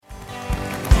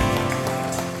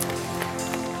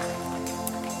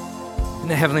And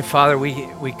Heavenly Father,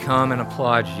 we come and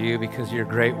applaud you because of your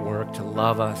great work to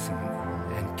love us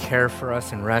and care for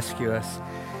us and rescue us,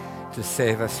 to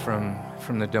save us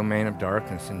from the domain of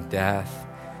darkness and death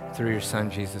through your Son,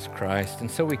 Jesus Christ.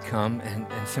 And so we come and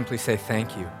simply say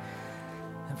thank you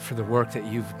for the work that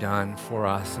you've done for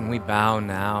us. And we bow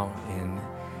now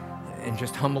in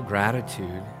just humble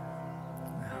gratitude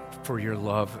for your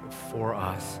love for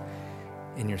us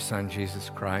in your Son,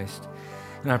 Jesus Christ.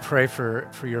 And I pray for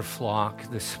your flock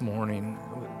this morning.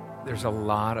 There's a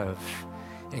lot of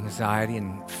anxiety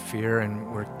and fear,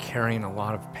 and we're carrying a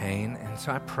lot of pain. And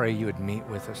so I pray you would meet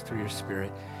with us through your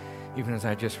Spirit, even as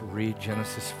I just read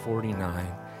Genesis 49.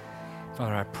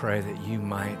 Father, I pray that you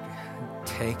might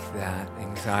take that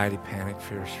anxiety, panic,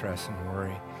 fear, stress, and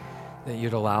worry, that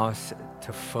you'd allow us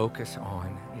to focus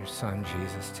on your Son,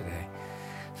 Jesus, today.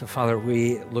 So, Father,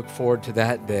 we look forward to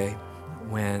that day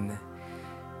when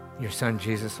your Son,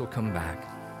 Jesus, will come back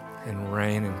and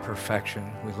reign in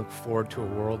perfection. We look forward to a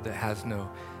world that has no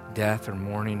death or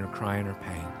mourning or crying or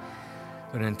pain.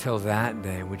 But until that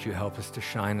day, would you help us to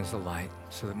shine as a light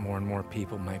so that more and more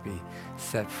people might be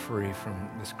set free from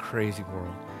this crazy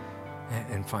world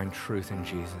and find truth in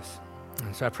Jesus.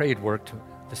 And so I pray you'd work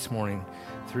this morning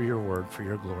through your word for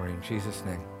your glory. In Jesus'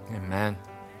 name, amen.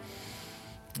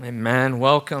 Amen.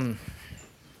 Welcome.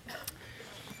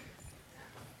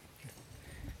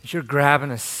 As you're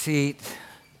grabbing a seat,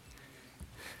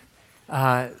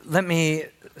 let me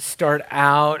start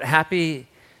out. Happy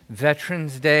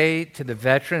Veterans Day to the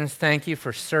veterans. Thank you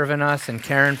for serving us and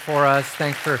caring for us.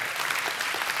 Thanks for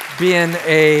being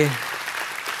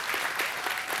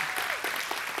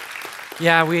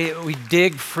we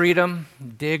dig freedom,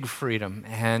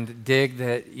 and dig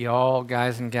that y'all,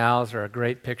 guys and gals, are a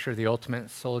great picture of the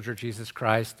ultimate soldier, Jesus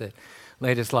Christ, that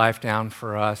laid his life down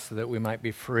for us so that we might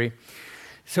be free.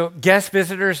 So guest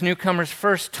visitors, newcomers,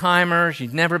 first-timers,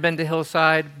 you've never been to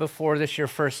Hillside before, this is your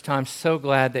first time, so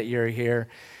glad that you're here.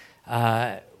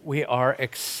 We are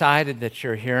excited that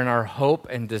you're here, and our hope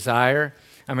and desire,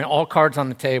 all cards on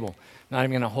the table. Not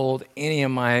even going to hold any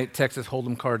of my Texas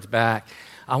Hold'em cards back.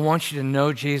 I want you to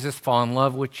know Jesus, fall in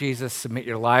love with Jesus, submit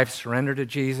your life, surrender to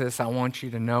Jesus. I want you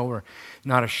to know we're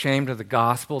not ashamed of the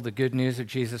gospel, the good news of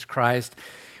Jesus Christ.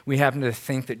 We happen to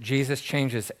think that Jesus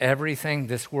changes everything.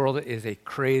 This world is a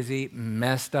crazy,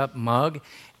 messed up mug,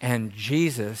 and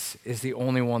Jesus is the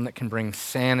only one that can bring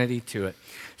sanity to it.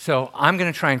 So I'm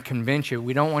going to try and convince you.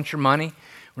 We don't want your money.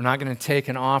 We're not going to take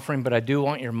an offering, but I do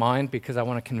want your mind because I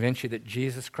want to convince you that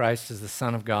Jesus Christ is the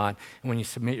Son of God. And when you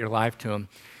submit your life to him,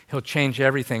 he'll change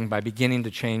everything by beginning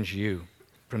to change you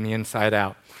from the inside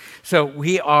out. So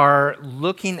we are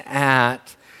looking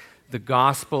at the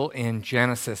gospel in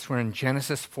Genesis. We're in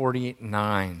Genesis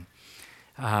 49.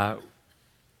 Have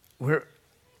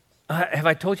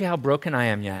I told you how broken I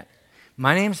am yet?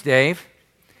 My name's Dave.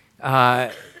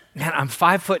 I'm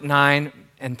 5'9"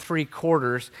 and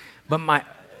 3/4, but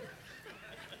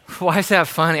why is that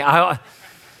funny? I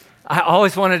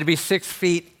always wanted to be 6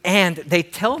 feet, and they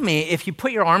tell me if you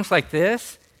put your arms like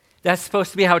this, that's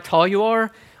supposed to be how tall you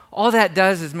are. All that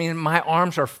does is mean my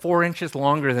arms are 4 inches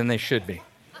longer than they should be.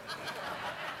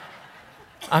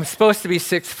 I'm supposed to be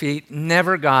 6 feet,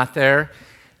 never got there.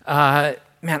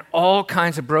 All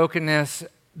kinds of brokenness,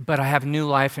 but I have new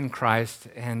life in Christ,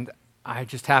 and I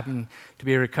just happen to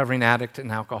be a recovering addict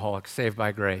and alcoholic, saved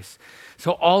by grace.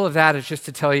 So all of that is just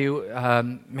to tell you,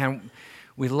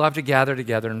 we love to gather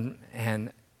together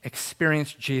and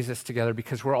experience Jesus together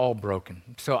because we're all broken.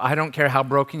 So I don't care how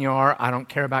broken you are. I don't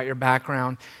care about your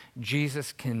background.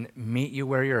 Jesus can meet you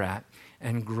where you're at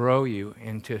and grow you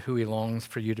into who he longs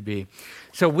for you to be.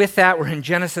 So with that, we're in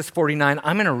Genesis 49.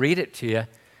 I'm going to read it to you,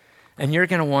 and you're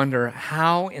going to wonder,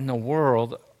 how in the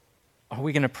world are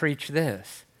we going to preach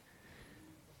this?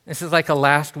 This is like a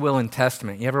last will and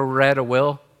testament. You ever read a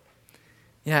will?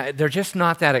 Yeah, they're just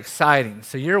not that exciting.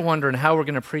 So you're wondering how we're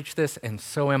going to preach this, and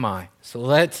so am I. So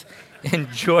let's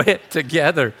enjoy it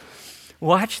together.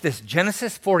 Watch this,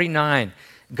 Genesis 49.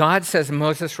 God says,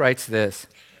 Moses writes this.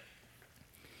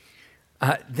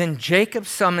 Then Jacob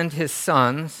summoned his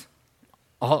sons,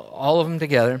 all of them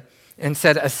together, and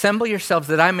said, assemble yourselves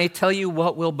that I may tell you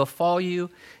what will befall you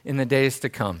in the days to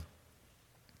come.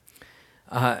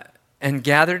 And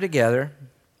gather together,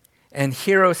 and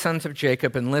hear, O sons of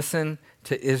Jacob, and listen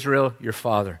to Israel, your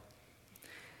father.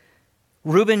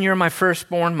 Reuben, you're my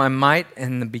firstborn, my might,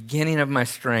 and the beginning of my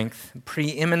strength,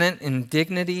 preeminent in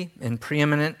dignity and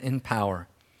preeminent in power.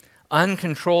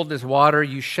 Uncontrolled as water,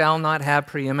 you shall not have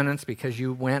preeminence because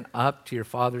you went up to your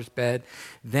father's bed.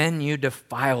 Then you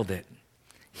defiled it.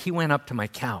 He went up to my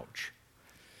couch.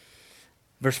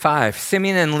 Verse 5,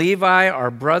 Simeon and Levi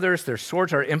are brothers, their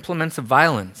swords are implements of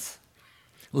violence.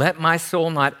 Let my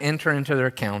soul not enter into their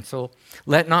council.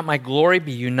 Let not my glory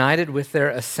be united with their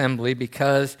assembly,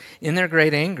 because in their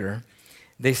great anger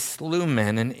they slew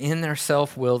men, and in their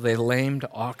self-will they lamed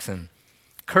oxen.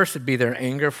 Cursed be their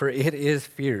anger, for it is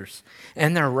fierce,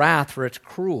 and their wrath, for it's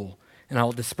cruel. And I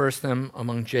will disperse them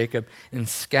among Jacob and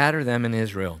scatter them in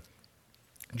Israel.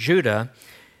 Judah,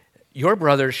 your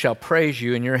brothers shall praise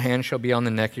you, and your hand shall be on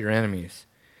the neck of your enemies.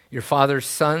 Your father's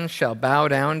sons shall bow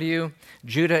down to you.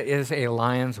 Judah is a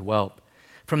lion's whelp.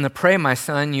 From the prey, my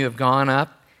son, you have gone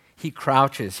up. He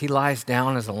crouches. He lies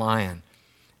down as a lion.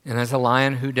 And as a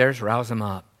lion, who dares rouse him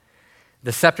up?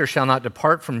 The scepter shall not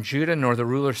depart from Judah, nor the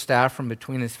ruler's staff from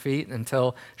between his feet,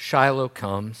 until Shiloh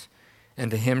comes, and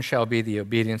to him shall be the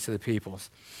obedience of the peoples.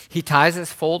 He ties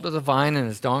his foal to the vine, and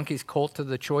his donkey's colt to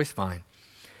the choice vine.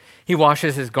 He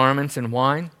washes his garments in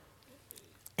wine,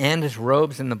 and his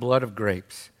robes in the blood of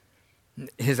grapes.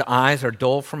 His eyes are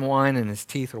dull from wine, and his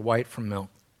teeth are white from milk.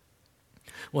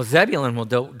 Well, Zebulun will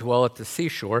dwell at the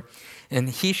seashore, and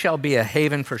he shall be a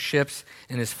haven for ships,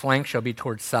 and his flank shall be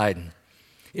toward Sidon.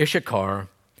 Issachar,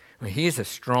 he is a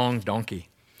strong donkey,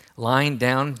 lying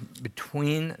down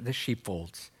between the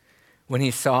sheepfolds. When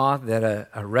he saw that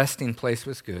a resting place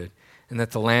was good, and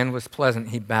that the land was pleasant,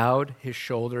 he bowed his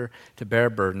shoulder to bear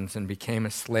burdens and became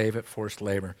a slave at forced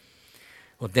labor.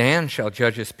 Well, Dan shall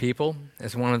judge his people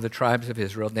as one of the tribes of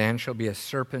Israel. Dan shall be a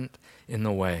serpent in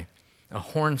the way, a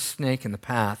horned snake in the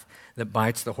path that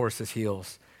bites the horse's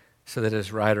heels, so that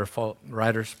his rider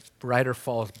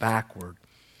falls backward.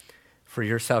 For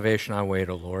your salvation I wait,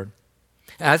 O Lord.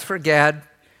 As for Gad,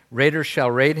 raiders shall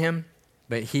raid him,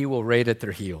 but he will raid at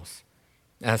their heels.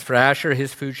 As for Asher,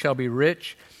 his food shall be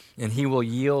rich, and he will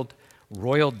yield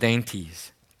royal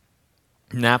dainties.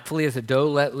 Naphtali is a doe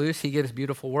let loose. He gives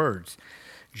beautiful words.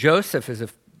 Joseph is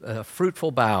a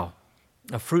fruitful bough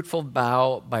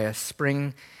by a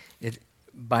spring.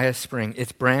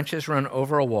 Its branches run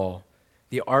over a wall.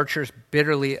 The archers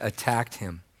bitterly attacked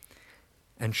him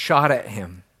and shot at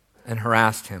him and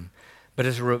harassed him. But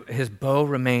his bow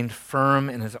remained firm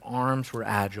and his arms were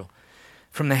agile.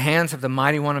 From the hands of the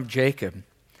mighty one of Jacob,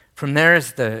 from there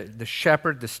is the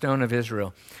shepherd, the stone of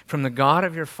Israel, from the God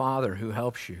of your father who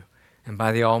helps you, and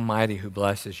by the Almighty who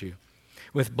blesses you.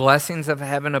 With blessings of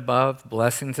heaven above,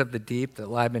 blessings of the deep that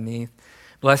lie beneath,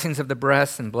 blessings of the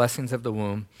breast and blessings of the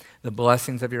womb, the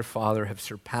blessings of your father have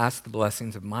surpassed the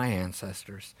blessings of my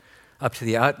ancestors, up to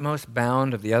the utmost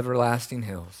bound of the everlasting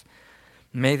hills.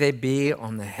 May they be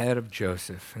on the head of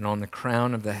Joseph and on the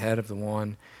crown of the head of the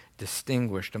one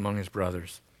distinguished among his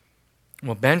brothers.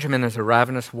 Well, Benjamin is a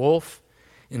ravenous wolf.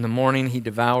 In the morning he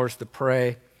devours the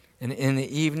prey, and in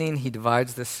the evening he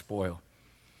divides the spoil.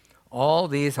 All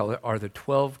these are the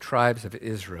 12 tribes of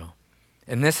Israel.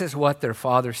 And this is what their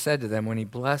father said to them when he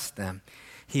blessed them.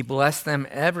 He blessed them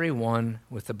every one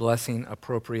with the blessing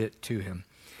appropriate to him.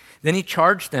 Then he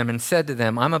charged them and said to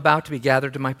them, I'm about to be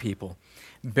gathered to my people.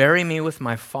 Bury me with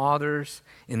my fathers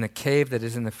in the cave that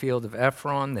is in the field of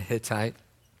Ephron the Hittite,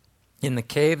 in the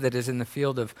cave that is in the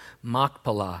field of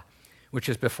Machpelah, which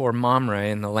is before Mamre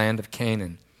in the land of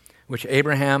Canaan, which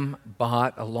Abraham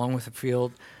bought along with the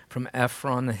field from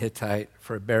Ephron the Hittite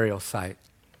for a burial site.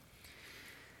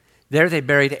 There they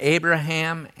buried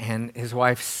Abraham and his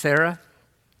wife Sarah.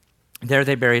 There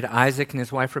they buried Isaac and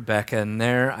his wife Rebekah, and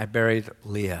there I buried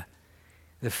Leah.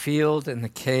 The field and the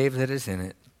cave that is in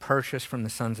it, purchased from the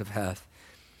sons of Heth.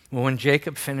 Well, when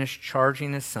Jacob finished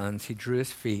charging his sons, he drew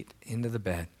his feet into the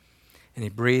bed, and he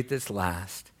breathed his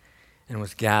last and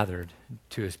was gathered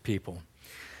to his people.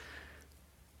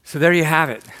 So there you have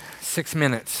it, 6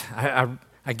 minutes.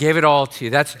 I gave it all to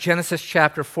you. That's Genesis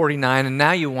chapter 49, and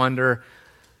now you wonder,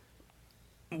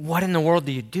 what in the world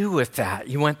do you do with that?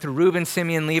 You went through Reuben,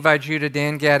 Simeon, Levi, Judah,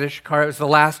 Dan, Gad, Issachar. It was the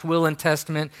last will and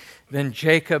testament. Then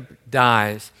Jacob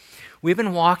dies. We've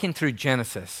been walking through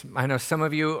Genesis. I know some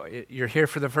of you, you're here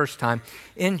for the first time.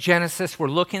 In Genesis, we're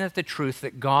looking at the truth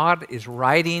that God is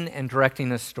writing and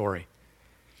directing a story.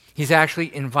 He's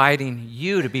actually inviting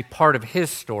you to be part of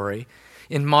his story.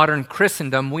 In modern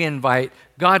Christendom, we invite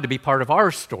God to be part of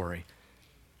our story.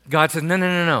 God says,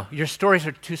 no. Your stories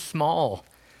are too small.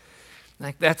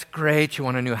 Like, that's great. You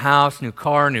want a new house, new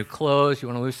car, new clothes. You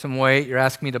want to lose some weight. You're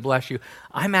asking me to bless you.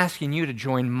 I'm asking you to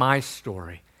join my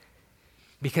story.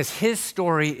 Because his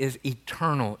story is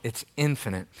eternal, it's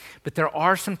infinite. But there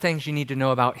are some things you need to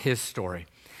know about his story.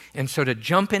 And so to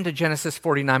jump into Genesis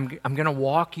 49, I'm going to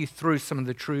walk you through some of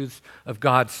the truths of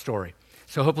God's story.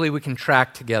 So hopefully we can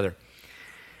track together.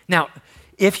 Now,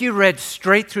 if you read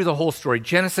straight through the whole story,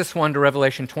 Genesis 1 to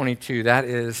Revelation 22, that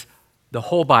is the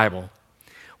whole Bible.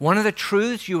 One of the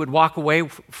truths you would walk away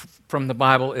from the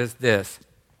Bible is this: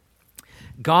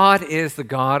 God is the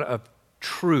God of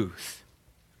truth.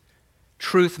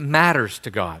 Truth matters to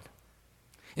God.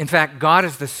 In fact, God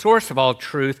is the source of all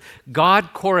truth.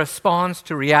 God corresponds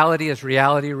to reality as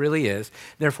reality really is.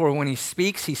 Therefore, when he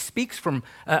speaks from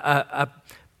a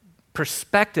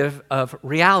perspective of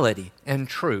reality and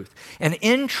truth. And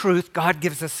in truth, God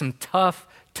gives us some tough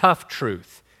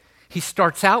truth. He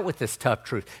starts out with this tough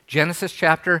truth. Genesis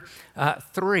chapter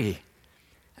 3.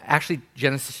 Actually,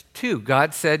 Genesis 2.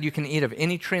 God said you can eat of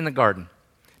any tree in the garden,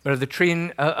 but of the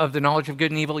tree of the knowledge of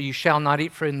good and evil you shall not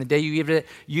eat, for in the day you eat of it,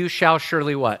 you shall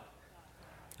surely what?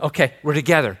 Okay, we're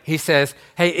together. He says,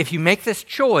 hey, if you make this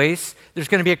choice, there's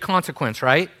going to be a consequence,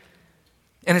 right?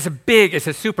 And it's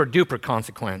a super duper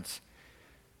consequence.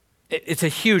 It's a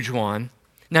huge one.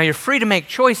 Now, you're free to make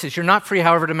choices. You're not free,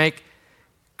 however, to make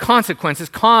consequences.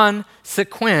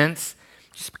 Consequence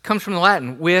just comes from the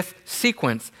Latin, with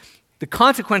sequence. The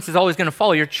consequence is always going to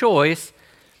follow your choice.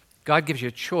 God gives you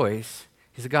a choice.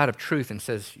 He's a God of truth and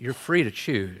says, you're free to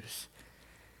choose,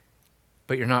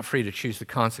 but you're not free to choose the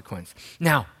consequence.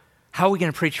 Now, how are we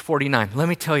going to preach 49? Let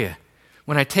me tell you,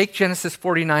 when I take Genesis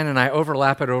 49 and I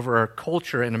overlap it over our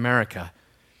culture in America,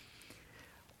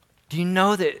 do you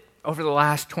know that over the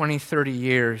last 20, 30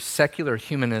 years, secular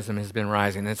humanism has been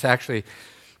rising? It's actually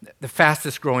the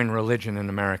fastest growing religion in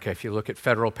America. If you look at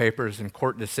federal papers and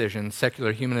court decisions,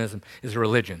 secular humanism is a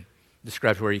religion.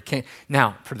 Describes where you can't.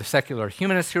 Now, for the secular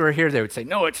humanists who are here, they would say,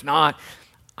 no, it's not.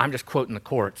 I'm just quoting the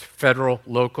courts, federal,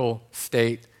 local,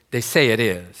 state. They say it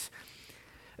is.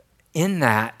 In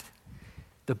that,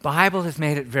 the Bible has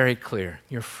made it very clear.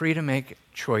 You're free to make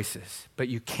choices, but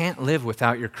you can't live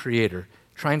without your Creator.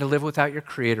 Trying to live without your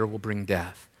Creator will bring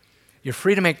death. You're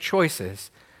free to make choices,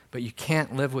 but you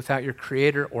can't live without your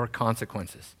Creator or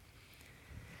consequences.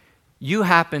 You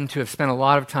happen to have spent a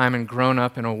lot of time and grown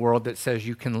up in a world that says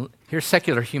you can, here's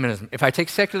secular humanism. If I take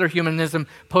secular humanism,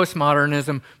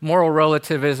 postmodernism, moral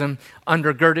relativism,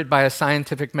 undergirded by a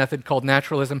scientific method called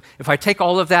naturalism, if I take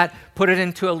all of that, put it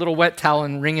into a little wet towel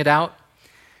and wring it out,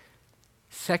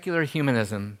 secular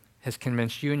humanism has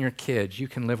convinced you and your kids you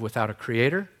can live without a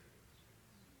Creator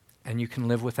and you can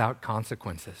live without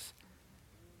consequences.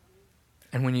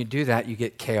 And when you do that, you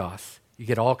get chaos. You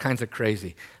get all kinds of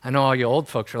crazy. I know all you old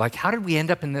folks are like, how did we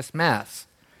end up in this mess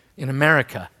in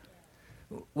America?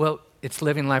 Well, it's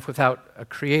living life without a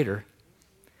Creator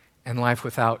and life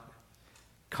without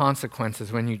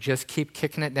consequences when you just keep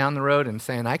kicking it down the road and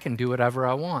saying, I can do whatever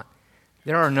I want.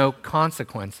 There are no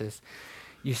consequences.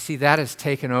 You see, that has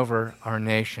taken over our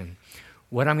nation.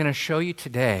 What I'm going to show you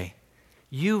today,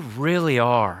 you really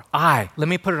are. Let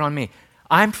me put it on me.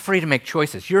 I'm free to make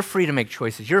choices. You're free to make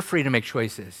choices. You're free to make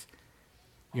choices.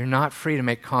 You're not free to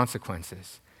make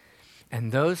consequences.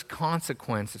 And those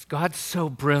consequences, God's so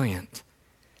brilliant.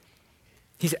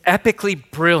 He's epically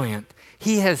brilliant.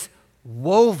 He has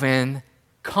woven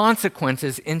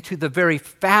consequences into the very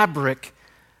fabric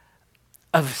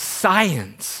of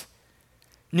science.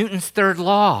 Newton's third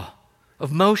law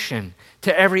of motion.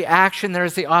 To every action, there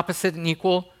is the opposite and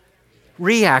equal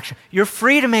reaction. You're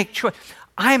free to make choice.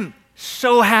 I'm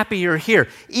so happy you're here.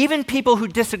 Even people who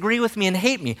disagree with me and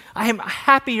hate me, I am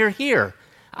happy you're here.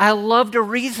 I love to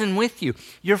reason with you.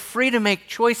 You're free to make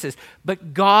choices,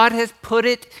 but God has put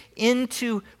it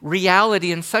into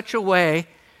reality in such a way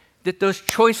that those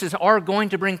choices are going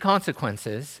to bring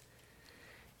consequences.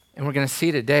 And we're going to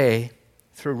see today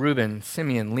through Reuben,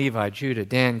 Simeon, Levi, Judah,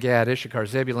 Dan, Gad, Issachar,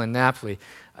 Zebulun, Naphtali,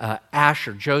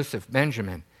 Asher, Joseph,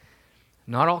 Benjamin.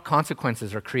 Not all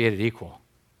consequences are created equal.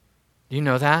 Do you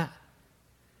know that?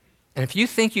 And if you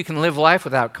think you can live life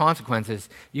without consequences,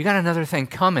 you got another thing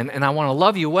coming, and I want to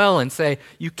love you well and say,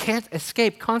 you can't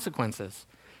escape consequences.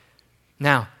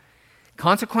 Now,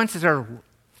 consequences are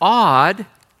odd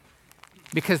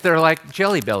because they're like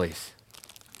jelly bellies.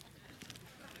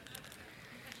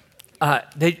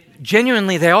 They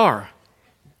are.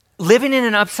 Living in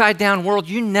an upside-down world,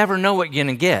 you never know what you're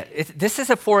going to get. This is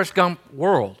a Forrest Gump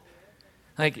world.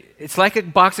 Like, it's like a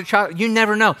box of chocolate. You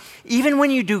never know. Even when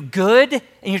you do good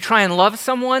and you try and love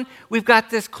someone, we've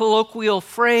got this colloquial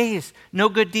phrase, no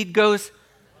good deed goes.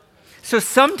 So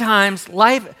sometimes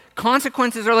life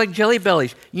consequences are like jelly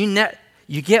bellies.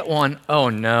 You get one, oh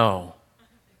no.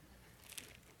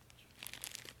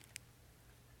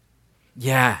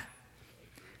 Yeah.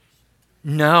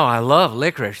 No, I love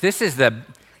licorice. This is the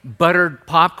buttered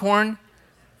popcorn.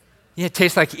 Yeah, it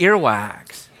tastes like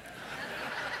earwax.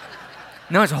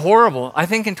 No, it's horrible. I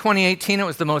think in 2018 it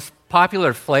was the most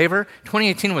popular flavor.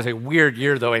 2018 was a weird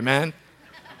year though, amen?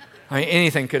 I mean,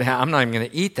 anything could happen. I'm not even going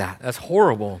to eat that. That's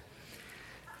horrible.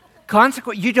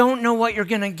 You don't know what you're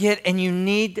going to get, and you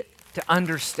need to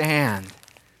understand.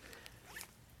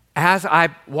 As I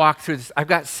walk through this, I've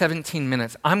got 17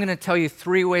 minutes. I'm going to tell you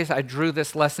 3 ways I drew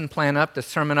this lesson plan up, the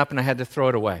sermon up, and I had to throw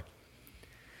it away.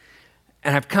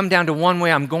 And I've come down to one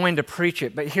way I'm going to preach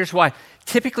it, but here's why.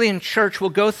 Typically in church, we'll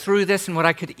go through this, and what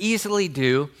I could easily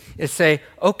do is say,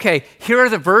 okay, here are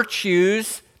the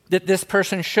virtues that this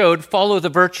person showed, follow the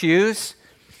virtues.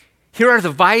 Here are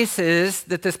the vices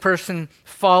that this person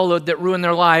followed that ruined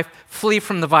their life, flee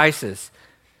from the vices.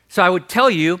 So I would tell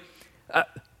you,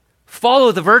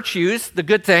 follow the virtues, the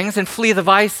good things, and flee the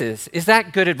vices. Is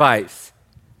that good advice?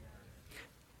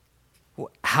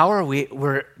 How are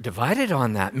we're divided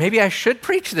on that. Maybe I should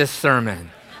preach this sermon.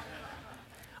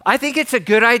 I think it's a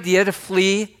good idea to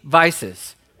flee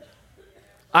vices.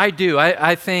 I do.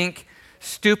 I think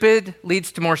stupid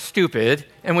leads to more stupid,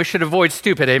 and we should avoid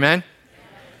stupid, amen?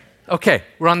 Okay,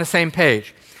 we're on the same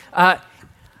page.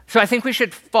 So I think we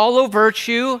should follow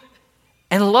virtue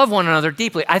and love one another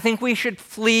deeply. I think we should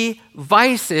flee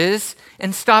vices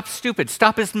and stop stupid.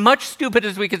 Stop as much stupid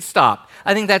as we could stop.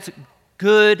 I think that's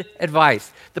good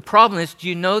advice. The problem is, do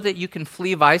you know that you can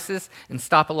flee vices and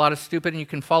stop a lot of stupid, and you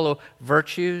can follow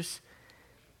virtues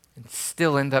and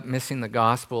still end up missing the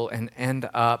gospel and end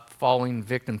up falling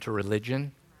victim to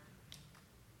religion?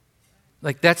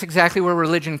 Like, that's exactly where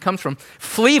religion comes from.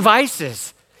 Flee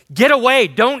vices. Get away.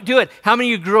 Don't do it. How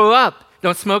many of you grew up?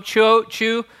 Don't smoke,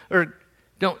 chew, or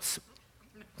don't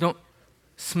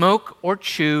smoke or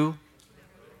chew.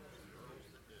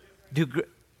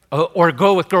 Or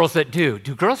go with girls that do.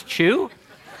 Do girls chew?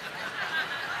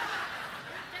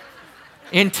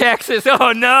 In Texas,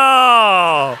 oh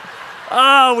no.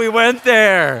 Oh, we went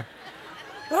there.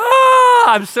 Oh,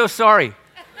 I'm so sorry.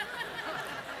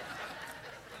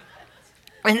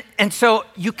 And so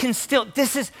you can still,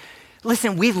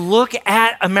 listen, we look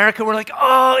at America, we're like,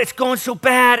 oh, it's going so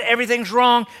bad, everything's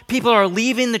wrong. People are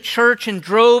leaving the church in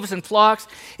droves and flocks.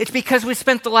 It's because we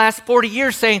spent the last 40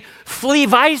 years saying, flee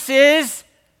vices,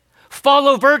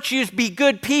 follow virtues, be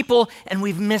good people, and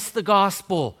we've missed the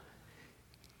gospel.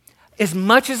 As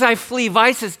much as I flee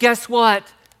vices, guess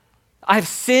what? I've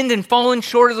sinned and fallen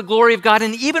short of the glory of God,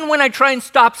 and even when I try and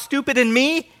stop stupid in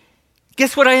me,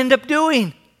 guess what I end up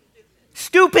doing?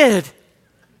 Stupid.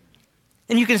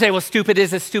 And you can say, well, stupid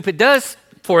is as stupid does.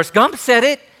 Forrest Gump said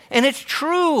it, and it's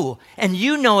true. And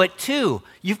you know it too.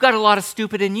 You've got a lot of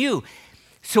stupid in you.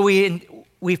 So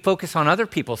we focus on other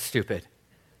people's stupid.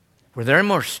 Where they're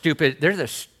more stupid, they're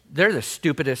the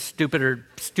stupidest,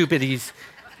 stupidies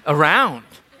around.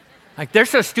 Like, they're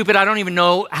so stupid, I don't even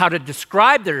know how to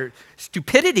describe their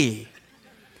stupidity.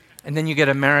 And then you get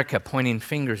America pointing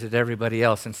fingers at everybody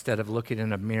else instead of looking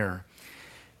in a mirror.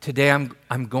 Today,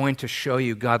 I'm going to show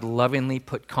you God lovingly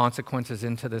put consequences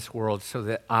into this world so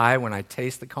that when I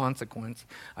taste the consequence,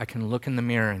 I can look in the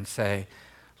mirror and say,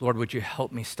 Lord, would you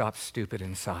help me stop stupid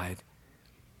inside?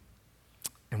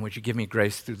 And would you give me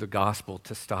grace through the gospel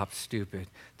to stop stupid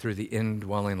through the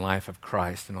indwelling life of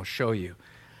Christ? And I'll show you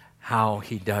how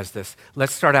he does this.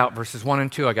 Let's start out verses 1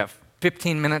 and 2. I got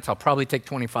 15 minutes. I'll probably take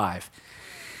 25.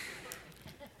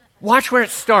 Watch where it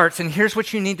starts, and here's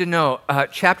what you need to know.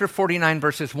 Chapter 49,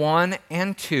 verses 1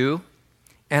 and 2,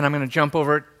 and I'm going to jump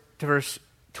over to verse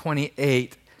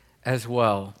 28 as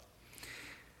well.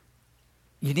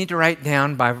 You need to write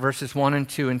down by verses 1 and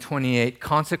 2 and 28,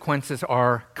 consequences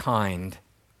are kind,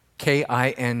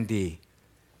 K-I-N-D.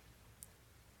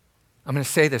 I'm going to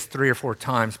say this 3 or 4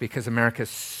 times because America's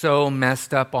so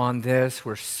messed up on this.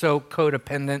 We're so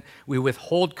codependent. We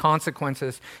withhold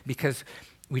consequences because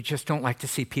we just don't like to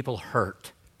see people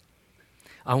hurt.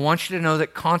 I want you to know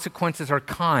that consequences are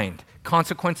kind.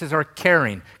 Consequences are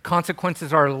caring.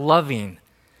 Consequences are loving.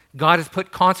 God has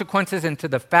put consequences into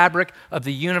the fabric of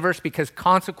the universe because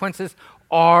consequences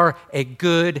are a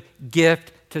good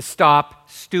gift to stop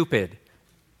stupid.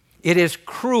 It is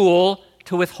cruel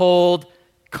to withhold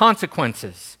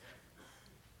consequences.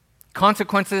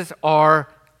 Consequences are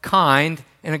kind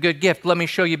and a good gift. Let me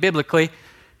show you biblically.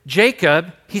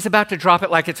 Jacob, he's about to drop it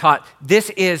like it's hot.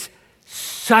 This is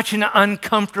such an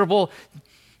uncomfortable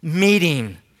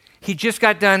meeting. He just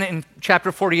got done in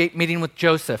chapter 48 meeting with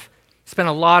Joseph. Spent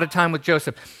a lot of time with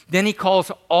Joseph. Then he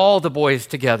calls all the boys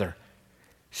together.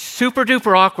 Super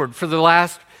duper awkward for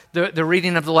the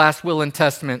reading of the last will and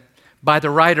testament by the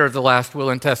writer of the last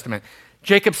will and testament.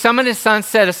 Jacob summoned his sons,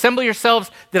 said, assemble yourselves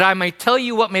that I may tell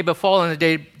you what may befall in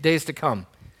the days to come.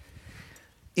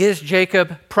 Is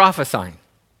Jacob prophesying?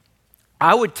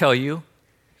 I would tell you,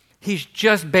 he's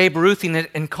just Babe Ruthing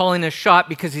it and calling a shot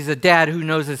because he's a dad who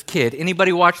knows his kid.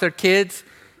 Anybody watch their kids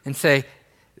and say,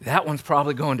 that one's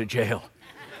probably going to jail?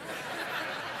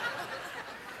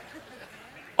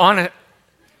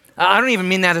 I don't even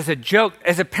mean that as a joke.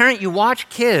 As a parent, you watch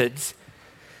kids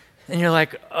and you're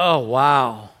like, oh,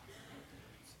 wow.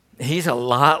 He's a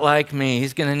lot like me.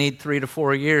 He's going to need 3 to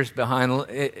 4 years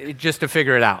just to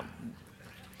figure it out.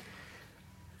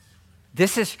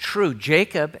 This is true.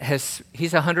 Jacob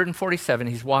he's 147.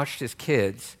 He's watched his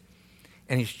kids,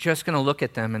 and he's just going to look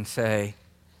at them and say,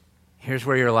 here's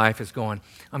where your life is going.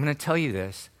 I'm going to tell you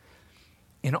this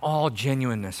in all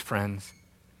genuineness, friends.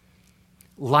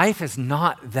 Life is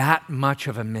not that much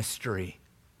of a mystery.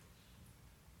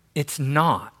 It's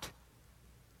not.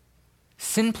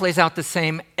 Sin plays out the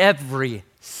same every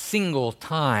single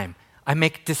time. I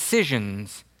make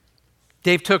decisions.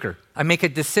 Dave Tooker, I make a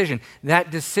decision. That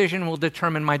decision will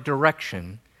determine my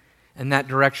direction, and that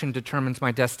direction determines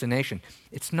my destination.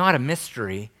 It's not a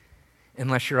mystery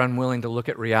unless you're unwilling to look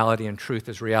at reality and truth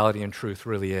as reality and truth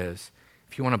really is.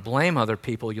 If you want to blame other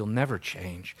people, you'll never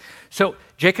change. So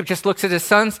Jacob just looks at his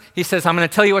sons. He says, I'm going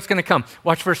to tell you what's going to come.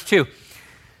 Watch verse 2.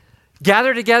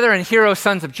 Gather together and hear, O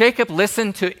sons of Jacob.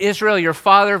 Listen to Israel, your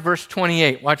father. Verse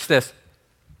 28. Watch this.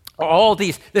 All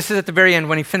these, this is at the very end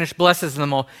when he finished blesses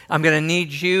them all. I'm going to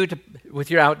need you to,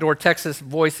 with your outdoor Texas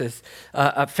voices,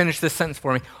 finish this sentence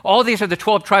for me. All these are the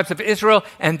 12 tribes of Israel,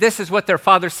 and this is what their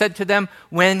father said to them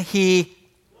when he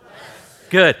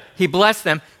Good. He blessed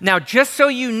them. Now, just so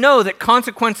you know that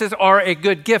consequences are a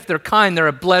good gift, they're kind, they're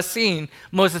a blessing,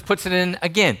 Moses puts it in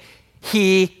again.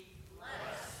 He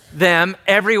blessed them,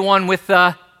 everyone with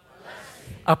the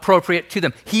appropriate to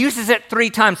them. He uses it 3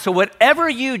 times. So whatever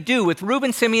you do with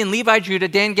Reuben, Simeon, Levi, Judah,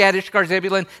 Dan, Gad, Issachar,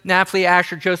 Zebulun, Naphtali,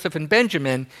 Asher, Joseph, and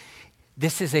Benjamin,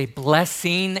 this is a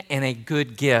blessing and a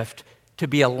good gift to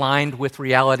be aligned with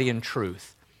reality and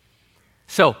truth.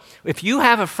 So if you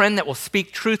have a friend that will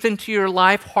speak truth into your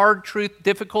life, hard truth,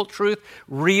 difficult truth,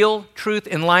 real truth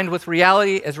in line with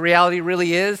reality as reality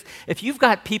really is, if you've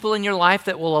got people in your life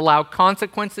that will allow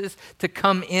consequences to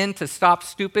come in to stop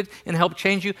stupid and help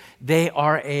change you, they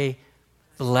are a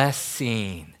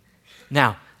blessing.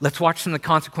 Now, let's watch some of the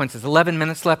consequences. 11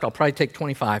 minutes left. I'll probably take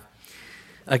 25.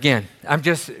 Again, I'm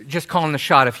just calling the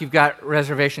shot. If you've got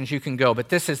reservations, you can go. But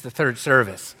this is the third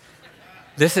service.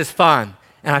 This is fun.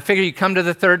 And I figure you come to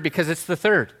the third because it's the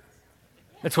third.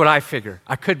 That's what I figure.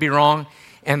 I could be wrong,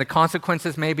 and the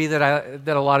consequences may be that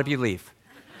a lot of you leave.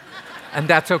 And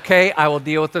that's okay. I will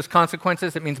deal with those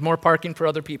consequences. It means more parking for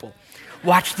other people.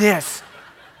 Watch this.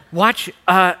 Watch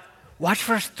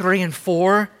verse 3 and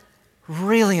 4.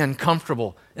 Really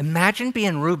uncomfortable. Imagine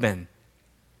being Reuben.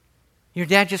 Your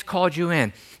dad just called you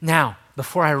in. Now,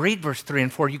 before I read verse 3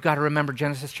 and 4, you've got to remember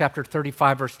Genesis chapter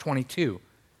 35, verse 22.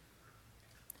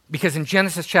 Because in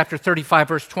Genesis chapter 35,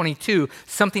 verse 22,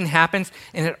 something happens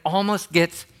and it almost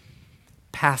gets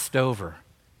passed over.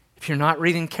 If you're not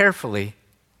reading carefully,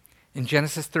 in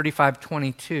Genesis 35,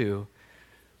 22,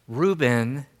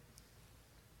 Reuben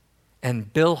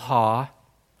and Bilhah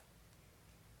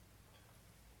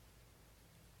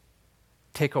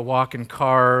take a walk and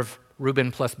carve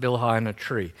Reuben plus Bilhah in a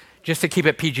tree, just to keep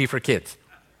it PG for kids.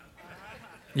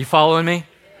 You following me?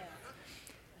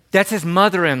 That's his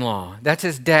mother-in-law. That's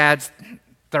his dad's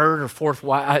third or fourth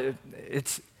wife.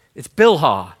 It's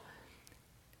Bilhah.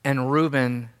 And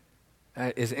Reuben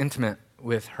is intimate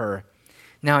with her.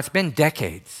 Now, it's been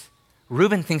decades.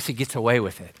 Reuben thinks he gets away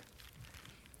with it.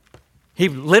 He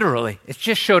literally, it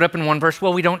just showed up in one verse.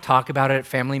 Well, we don't talk about it at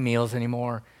family meals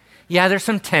anymore. Yeah, there's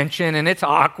some tension and it's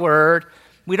awkward.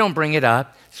 We don't bring it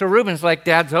up. So Reuben's like,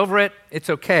 Dad's over it. It's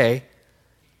okay.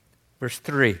 Verse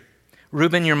 3.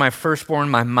 Reuben, you're my firstborn,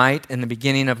 my might, and the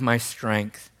beginning of my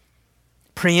strength.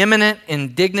 Preeminent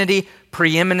in dignity,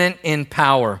 preeminent in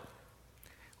power.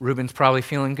 Reuben's probably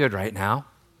feeling good right now.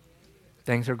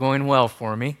 Things are going well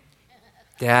for me.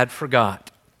 Dad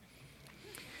forgot.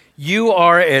 You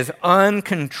are as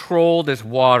uncontrolled as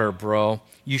water, bro.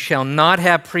 You shall not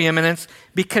have preeminence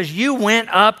because you went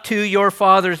up to your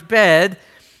father's bed,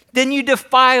 then you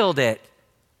defiled it.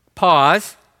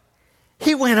 Pause.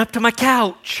 He went up to my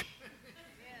couch.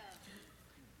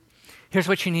 Here's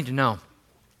what you need to know.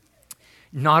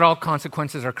 Not all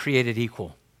consequences are created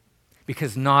equal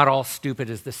because not all stupid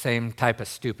is the same type of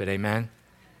stupid, amen?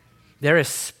 There is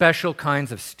special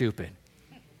kinds of stupid.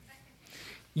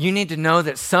 You need to know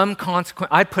that some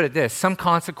consequences, I'd put it this, some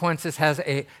consequences have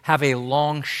a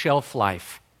long shelf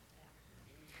life.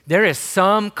 There is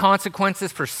some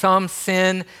consequences for some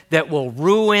sin that will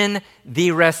ruin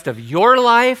the rest of your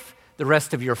life, the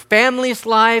rest of your family's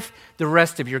life, the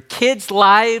rest of your kids'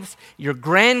 lives, your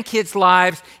grandkids'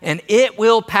 lives, and it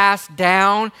will pass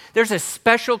down. There's a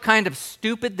special kind of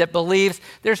stupid that believes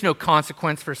there's no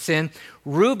consequence for sin.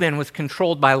 Reuben was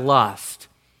controlled by lust.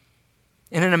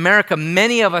 And in America,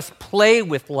 many of us play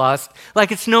with lust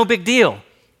like it's no big deal.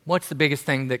 What's the biggest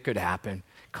thing that could happen?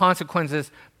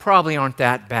 Consequences probably aren't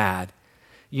that bad.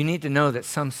 You need to know that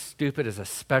some stupid is a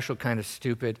special kind of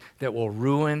stupid that will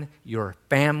ruin your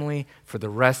family for the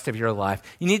rest of your life.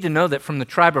 You need to know that from the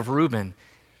tribe of Reuben,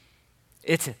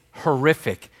 it's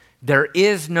horrific. There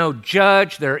is no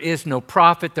judge, there is no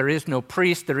prophet, there is no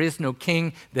priest, there is no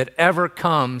king that ever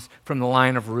comes from the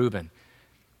line of Reuben.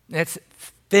 It's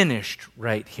finished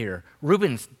right here.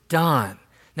 Reuben's done.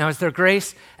 Now, is there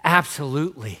grace?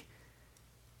 Absolutely.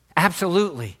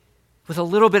 Absolutely. With a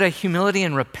little bit of humility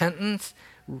and repentance,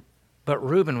 but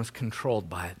Reuben was controlled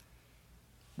by it.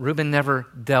 Reuben never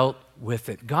dealt with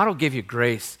it. God will give you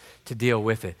grace to deal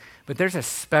with it, but there's a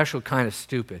special kind of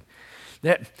stupid.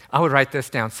 I would write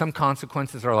this down. Some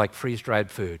consequences are like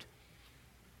freeze-dried food.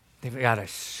 They've got a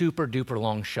super duper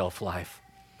long shelf life.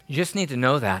 You just need to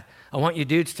know that. I want you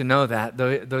dudes to know that.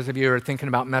 Those of you who are thinking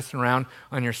about messing around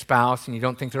on your spouse and you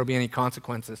don't think there will be any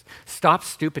consequences, stop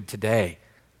stupid today.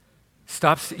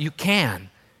 You can.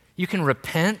 You can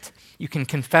repent, you can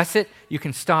confess it, you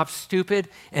can stop stupid,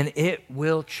 and it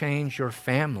will change your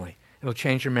family. It will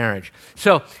change your marriage.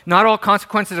 So, not all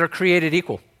consequences are created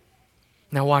equal.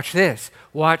 Now watch this.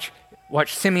 Watch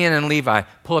Simeon and Levi.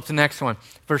 Pull up the next one.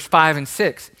 Verse 5 and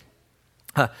 6.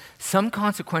 Some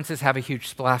consequences have a huge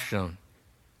splash zone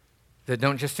that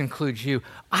don't just include you.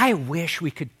 I wish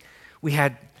we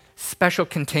had special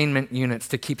containment units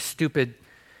to keep stupid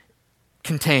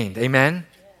contained. Amen?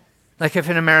 Like if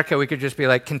in America we could just be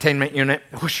like containment unit,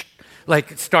 whoosh,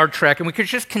 like Star Trek, and we could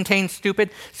just contain stupid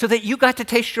so that you got to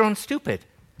taste your own stupid.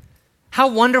 How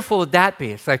wonderful would that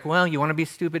be? It's like, well, you want to be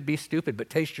stupid, but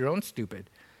taste your own stupid.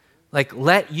 Like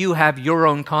let you have your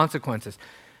own consequences.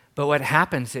 But what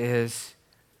happens is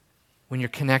when you're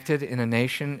connected in a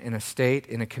nation, in a state,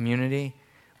 in a community,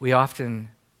 we often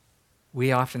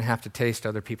have to taste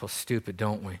other people's stupid,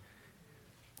 don't we?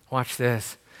 Watch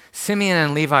this. Simeon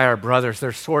and Levi are brothers.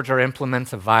 Their swords are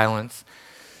implements of violence.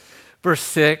 Verse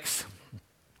 6,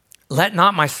 let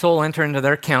not my soul enter into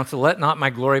their council. Let not my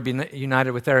glory be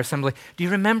united with their assembly. Do you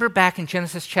remember back in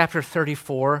Genesis chapter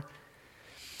 34?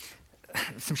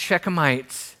 Some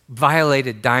Shechemites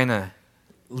violated Dinah,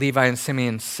 Levi and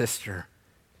Simeon's sister.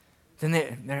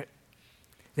 Then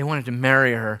they wanted to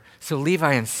marry her. So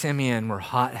Levi and Simeon were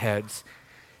hotheads.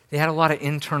 They had a lot of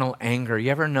internal anger.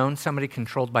 You ever known somebody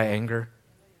controlled by anger?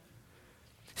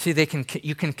 See,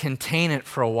 you can contain it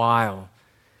for a while,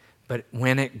 but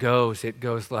when it goes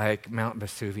like Mount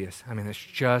Vesuvius. I mean, it's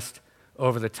just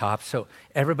over the top. So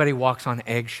everybody walks on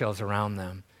eggshells around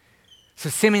them. So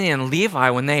Simeon and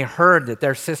Levi, when they heard that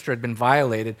their sister had been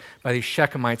violated by these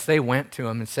Shechemites, they went to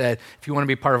him and said, if you want to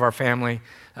be part of our family,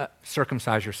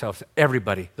 circumcise yourselves.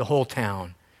 Everybody, the whole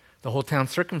town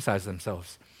circumcised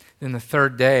themselves. Then the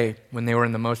third day, when they were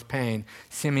in the most pain,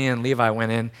 Simeon and Levi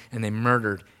went in and they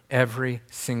murdered every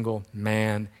single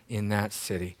man in that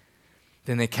city.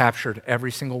 Then they captured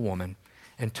every single woman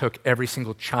and took every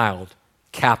single child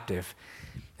captive.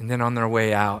 And then on their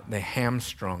way out, they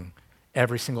hamstrung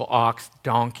every single ox,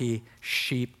 donkey,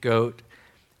 sheep, goat,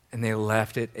 and they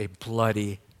left it a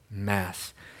bloody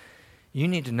mess. You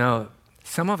need to know,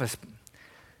 some of us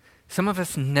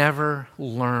never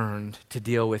learned to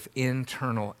deal with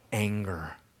internal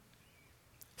anger.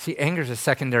 See, anger is a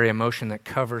secondary emotion that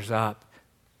covers up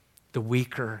the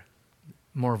weaker,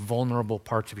 more vulnerable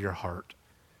parts of your heart.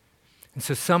 And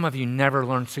so some of you never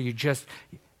learned, so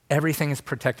everything is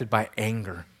protected by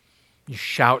anger. You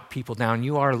shout people down.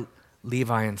 You are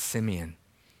Levi and Simeon.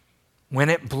 When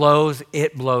it blows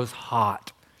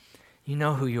hot. You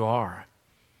know who you are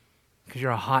because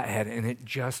you're a hothead and it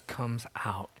just comes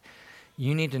out.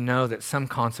 You need to know that some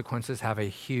consequences have a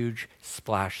huge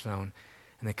splash zone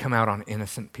and they come out on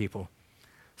innocent people.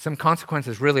 Some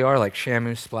consequences really are like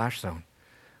Shamu's splash zone.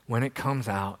 When it comes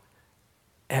out,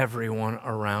 everyone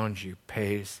around you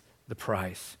pays the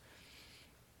price.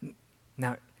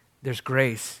 Now, there's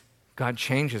grace. God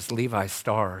changes Levi's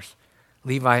stars.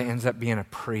 Levi ends up being a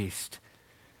priest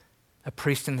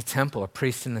in the temple, a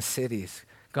priest in the cities.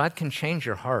 God can change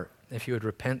your heart if you would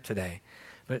repent today.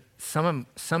 But some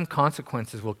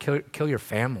consequences will kill your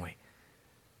family.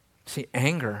 See,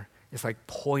 anger is like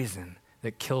poison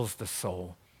that kills the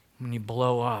soul. When you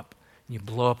blow up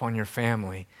on your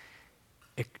family,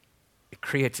 it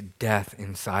creates death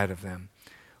inside of them.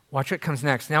 Watch what comes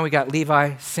next. Now we got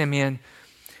Levi, Simeon,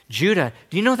 Judah.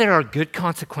 Do you know there are good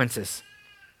consequences?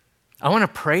 I want to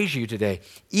praise you today.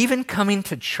 Even coming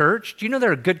to church, do you know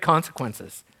there are good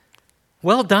consequences?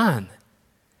 Well done.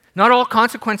 Not all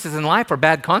consequences in life are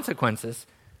bad consequences.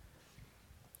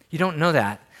 You don't know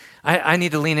that. I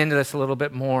need to lean into this a little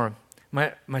bit more.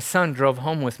 My son drove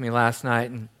home with me last night,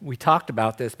 and we talked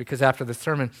about this because after the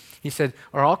sermon, he said,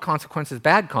 are all consequences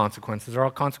bad consequences? Are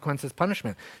all consequences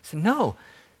punishment? I said, no.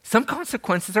 Some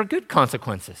consequences are good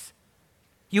consequences.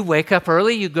 You wake up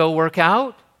early, you go work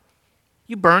out,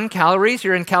 you burn calories,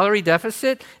 you're in calorie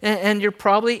deficit, and you're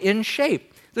probably in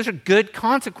shape. Those are good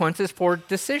consequences for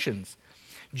decisions.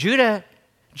 Judah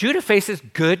faces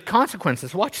good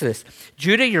consequences. Watch this.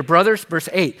 Judah, your brothers, verse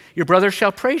 8, your brothers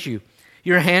shall praise you.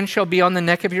 Your hand shall be on the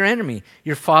neck of your enemy.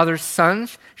 Your father's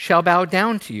sons shall bow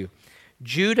down to you.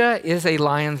 Judah is a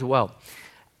lion's whelp.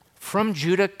 From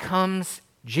Judah comes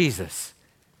Jesus.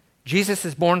 Jesus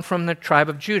is born from the tribe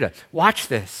of Judah. Watch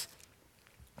this.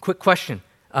 Quick question,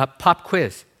 pop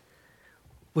quiz.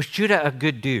 Was Judah a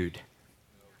good dude?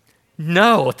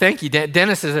 No, thank you.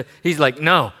 Dennis he's like,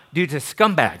 no, dude's a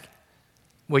scumbag.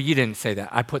 Well, you didn't say that.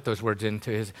 I put those words into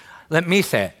his. Let me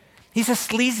say it. He's a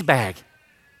sleazebag.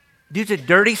 Dude's a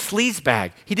dirty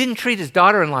sleazebag. He didn't treat his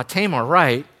daughter-in-law Tamar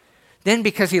right. Then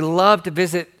because he loved to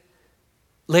visit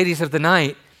ladies of the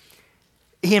night,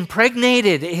 he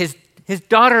impregnated his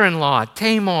daughter-in-law,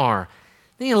 Tamar.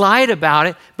 Then he lied about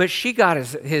it, but she got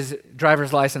his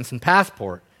driver's license and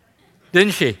passport,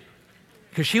 didn't she?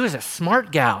 Because she was a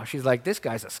smart gal. She's like, this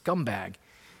guy's a scumbag.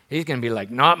 He's going to be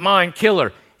like, not mine, kill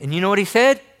her. And you know what he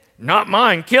said? Not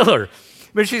mine, kill her.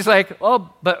 But she's like,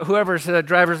 oh, but whoever's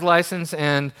driver's license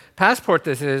and passport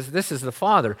this is the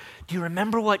father. Do you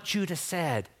remember what Judah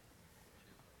said?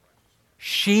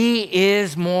 She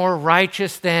is more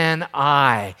righteous than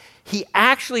I. He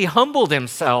actually humbled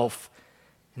himself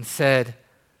and said,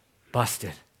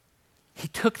 busted. He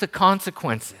took the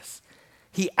consequences.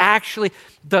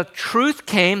 The truth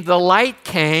came, the light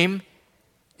came,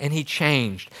 and he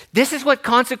changed. This is what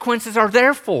consequences are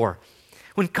there for.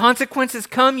 When consequences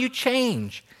come, you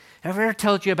change. Have I ever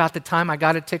told you about the time I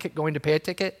got a ticket going to pay a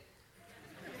ticket?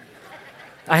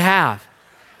 I have.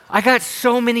 I got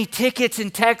so many tickets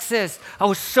in Texas. I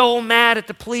was so mad at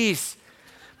the police.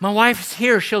 My wife's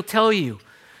here, she'll tell you.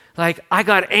 Like, I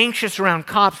got anxious around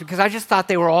cops because I just thought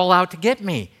they were all out to get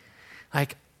me.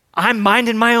 Like, I'm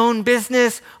minding my own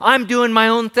business, I'm doing my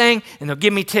own thing, and they'll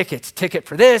give me tickets. Ticket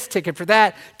for this, ticket for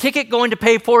that, ticket going to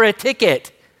pay for a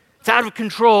ticket. It's out of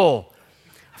control.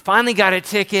 I finally got a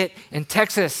ticket, and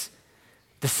Texas,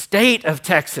 the state of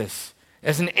Texas,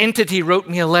 as an entity wrote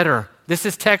me a letter. This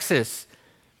is Texas.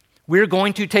 We're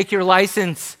going to take your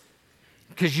license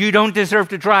because you don't deserve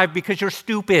to drive because you're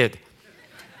stupid.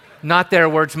 Not their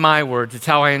words, my words. It's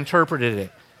how I interpreted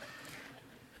it.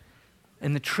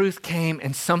 And the truth came,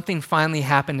 and something finally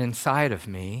happened inside of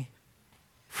me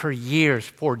for years,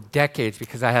 for decades,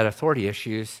 because I had authority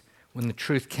issues. When the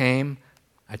truth came,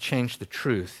 I changed the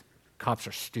truth. Cops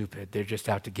are stupid. They're just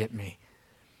out to get me.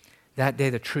 That day,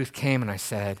 the truth came, and I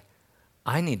said,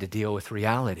 I need to deal with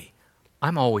reality.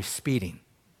 I'm always speeding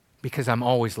because I'm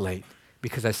always late,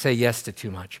 because I say yes to too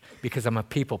much, because I'm a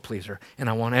people pleaser, and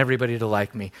I want everybody to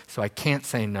like me, so I can't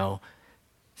say no.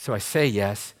 So I say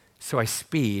yes. So I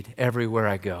speed everywhere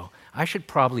I go. I should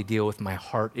probably deal with my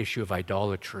heart issue of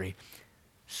idolatry,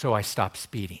 so I stop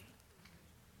speeding.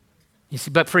 You see,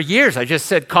 but for years I just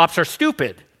said cops are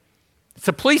stupid. It's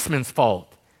a policeman's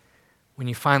fault. When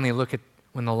you finally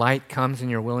when the light comes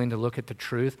and you're willing to look at the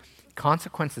truth,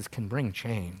 consequences can bring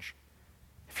change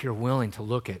if you're willing to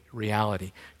look at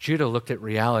reality. Judah looked at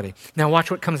reality. Now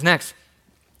watch what comes next.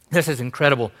 This is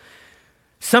incredible.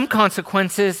 Some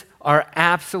consequences are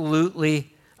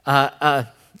absolutely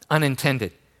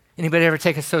unintended. Anybody ever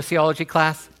take a sociology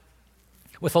class?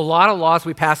 With a lot of laws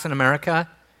we pass in America,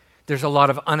 there's a lot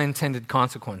of unintended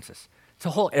consequences. It's a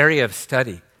whole area of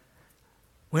study.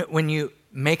 When you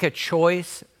make a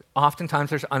choice,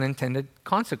 oftentimes there's unintended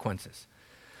consequences.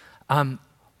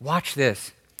 Watch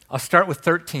this. I'll start with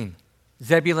 13.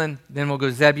 Zebulun, then we'll go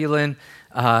Zebulun,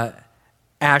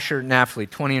 Asher, Naphtali,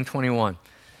 20 and 21.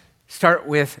 Start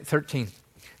with 13.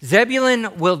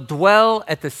 Zebulun will dwell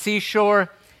at the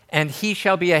seashore, and he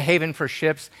shall be a haven for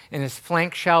ships, and his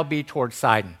flank shall be toward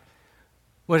Sidon.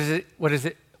 What does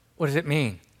it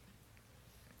mean?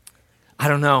 I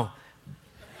don't know.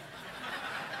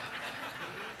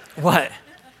 What?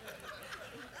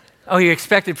 Oh, you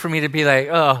expected for me to be like,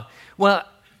 oh, well,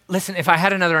 listen, if I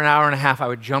had another hour and a half, I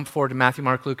would jump forward to Matthew,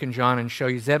 Mark, Luke, and John and show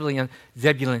you Zebulun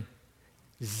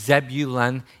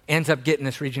ends up getting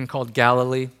this region called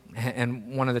Galilee,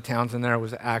 and one of the towns in there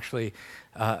was actually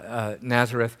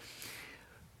Nazareth.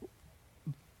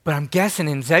 But I'm guessing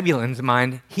in Zebulun's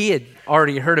mind, he had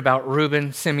already heard about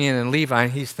Reuben, Simeon, and Levi,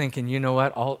 and he's thinking, you know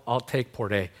what, I'll take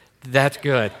Port A. That's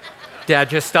good. Dad,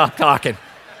 just stop talking.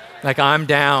 Like, I'm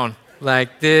down.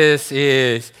 Like,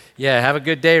 have a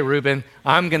good day, Reuben.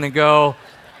 I'm going to go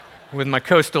with my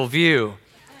coastal view.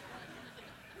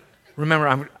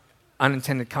 Remember,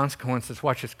 unintended consequences.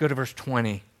 Watch this. Go to verse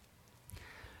 20.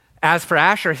 As for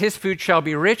Asher, his food shall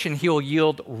be rich, and he will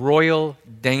yield royal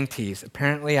dainties.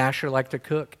 Apparently, Asher liked to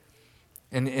cook,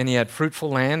 and he had fruitful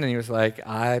land, and he was like,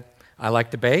 I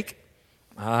like to bake.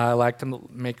 I like to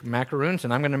make macaroons,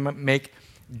 and I'm going to make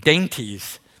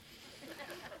dainties.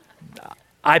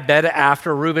 I bet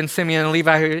after Reuben, Simeon, and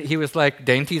Levi, he was like,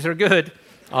 dainties are good.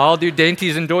 I'll do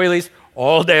dainties and doilies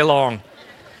all day long.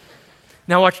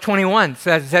 Now watch 21.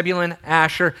 So that's Zebulun,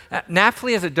 Asher.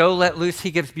 Naphtali is a doe let loose.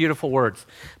 He gives beautiful words.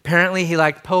 Apparently he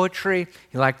liked poetry.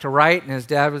 He liked to write. And his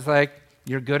dad was like,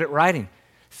 you're good at writing.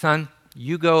 Son,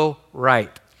 you go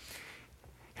write.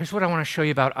 Here's what I want to show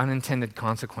you about unintended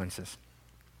consequences.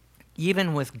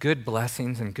 Even with good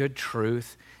blessings and good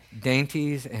truth,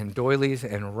 dainties and doilies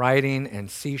and writing and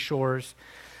seashores,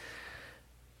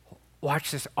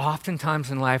 watch this. Oftentimes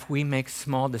in life, we make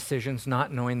small decisions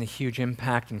not knowing the huge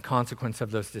impact and consequence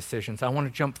of those decisions. I want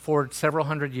to jump forward several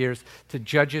hundred years to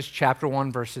Judges chapter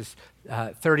 1, verses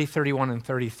 30, 31, and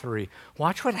 33.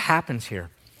 Watch what happens here.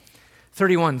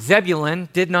 31, Zebulun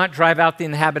did not drive out the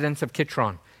inhabitants of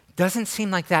Kitron. Doesn't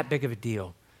seem like that big of a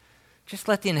deal. Just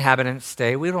let the inhabitants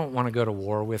stay. We don't want to go to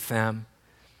war with them.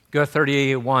 Go to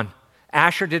 31.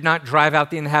 Asher did not drive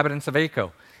out the inhabitants of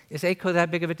Acco. Is Acco that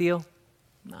big of a deal?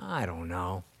 I don't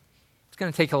know. It's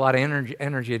going to take a lot of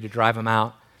energy to drive them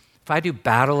out. If I do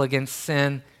battle against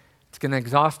sin, it's going to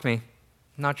exhaust me.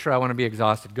 I'm not sure I want to be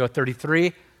exhausted. Go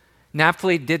 33.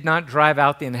 Naphtali did not drive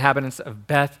out the inhabitants of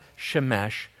Beth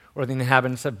Shemesh or the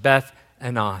inhabitants of Beth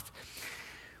Anath.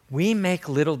 We make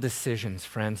little decisions,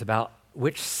 friends, about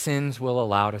which sins we'll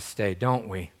allow to stay, don't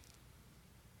we?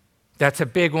 That's a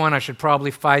big one. I should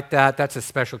probably fight that. That's a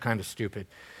special kind of stupid.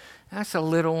 That's a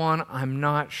little one. I'm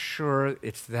not sure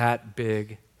it's that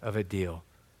big of a deal.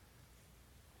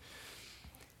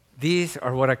 These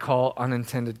are what I call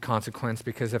unintended consequence,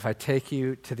 because if I take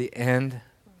you to the end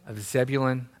of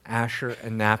Zebulun, Asher,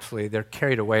 and Naphtali, they're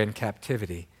carried away in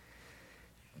captivity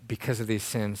because of these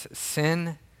sins.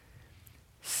 Sin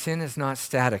is not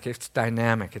static. It's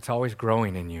dynamic. It's always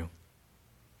growing in you.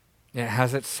 It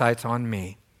has its sights on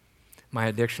me. My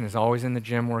addiction is always in the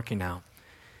gym working out,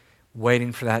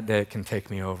 waiting for that day it can take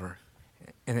me over.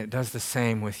 And it does the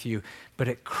same with you, but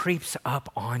it creeps up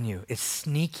on you. It's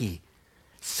sneaky.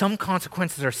 Some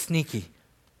consequences are sneaky.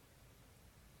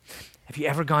 Have you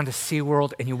ever gone to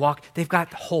SeaWorld and you walk, they've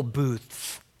got whole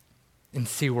booths in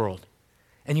SeaWorld.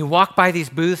 And you walk by these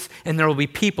booths and there will be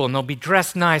people and they'll be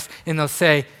dressed nice and they'll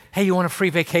say, hey, you want a free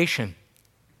vacation?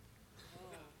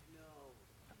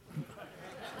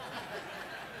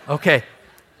 Okay.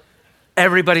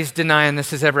 Everybody's denying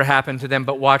this has ever happened to them,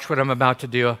 but watch what I'm about to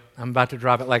do. I'm about to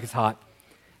drop it like it's hot.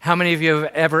 How many of you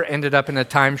have ever ended up in a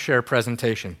timeshare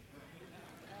presentation?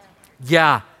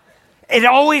 Yeah. It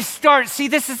always starts. See,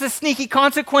 this is the sneaky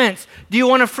consequence. Do you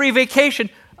want a free vacation?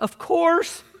 Of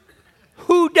course.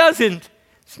 Who doesn't?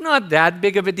 It's not that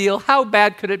big of a deal. How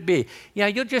bad could it be? Yeah,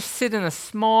 you'll just sit in a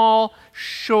small,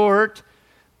 short,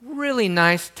 really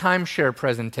nice timeshare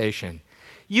presentation.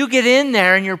 You get in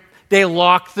there and they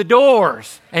lock the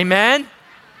doors. Amen?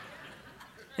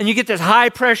 And you get this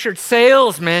high-pressured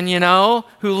salesman,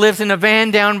 who lives in a van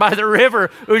down by the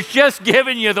river, who's just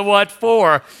giving you the what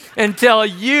for until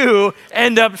you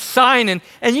end up signing.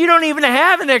 And you don't even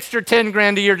have an extra 10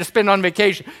 grand a year to spend on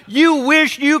vacation. You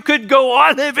wish you could go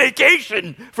on a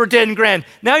vacation for 10 grand.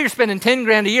 Now you're spending 10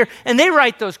 grand a year, and they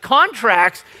write those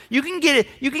contracts. You can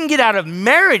get out of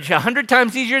marriage 100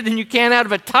 times easier than you can out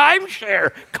of a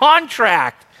timeshare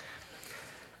contract.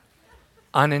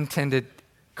 Unintended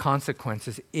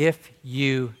consequences. If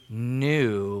you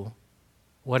knew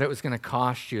what it was going to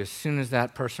cost you, as soon as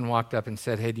that person walked up and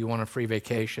said, hey, do you want a free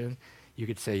vacation? You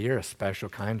could say, you're a special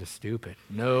kind of stupid.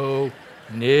 No.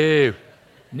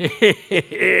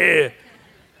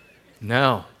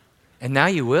 No. And now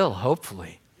you will,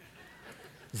 hopefully.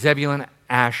 Zebulun,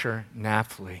 Asher,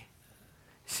 Naphtali.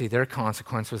 See, their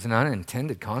consequence was an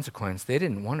unintended consequence. They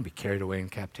didn't want to be carried away in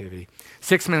captivity.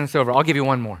 6 minutes over. I'll give you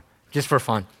one more, just for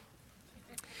fun.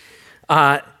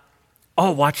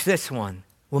 Watch this one.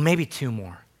 Well, maybe two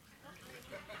more.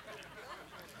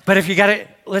 But if you got to,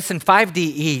 listen,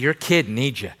 5DE, your kid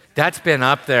needs you. That's been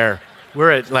up there.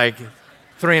 We're at like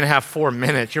 3.5, 4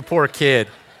 minutes. Your poor kid.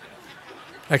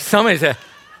 Like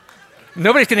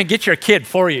nobody's going to get your kid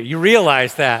for you. You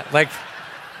realize that. Like,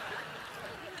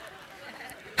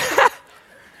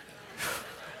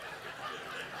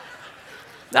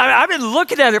 I've been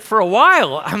looking at it for a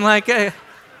while. I'm like,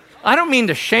 I don't mean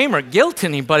to shame or guilt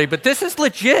anybody, but this is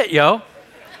legit, yo.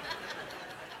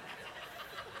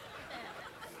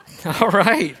 All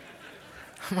right.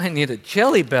 I might need a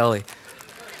jelly belly.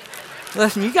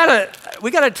 Listen, we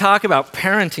gotta talk about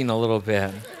parenting a little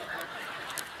bit.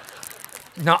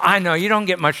 No, I know, you don't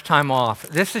get much time off.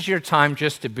 This is your time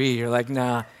just to be. You're like,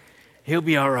 nah, he'll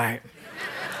be all right.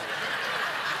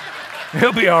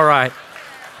 He'll be all right.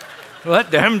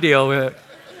 Let them deal with it.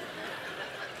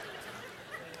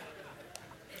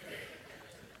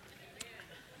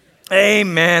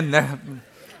 Amen.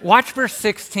 Watch verse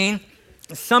 16.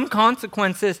 Some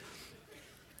consequences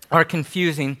are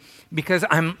confusing because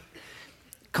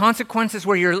consequences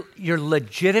where you're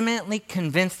legitimately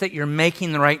convinced that you're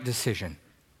making the right decision.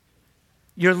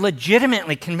 You're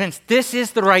legitimately convinced this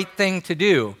is the right thing to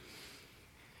do.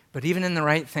 But even in the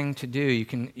right thing to do, you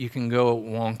can go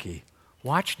wonky.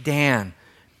 Watch Dan.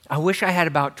 I wish I had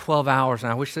about 12 hours,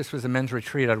 and I wish this was a men's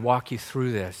retreat. I'd walk you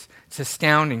through this. It's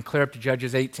astounding. Clear up to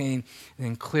Judges 18, and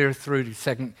then clear through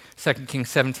to 2 Kings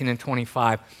 17 and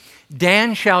 25.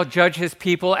 Dan shall judge his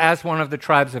people as one of the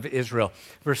tribes of Israel.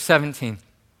 Verse 17.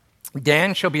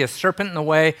 Dan shall be a serpent in the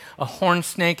way, a horned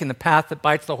snake in the path that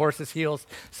bites the horse's heels,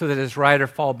 so that his rider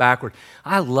fall backward.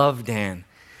 I love Dan.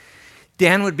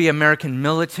 Dan would be American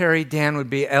military. Dan would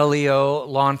be LEO,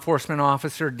 law enforcement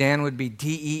officer. Dan would be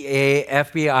DEA,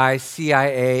 FBI,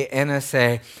 CIA,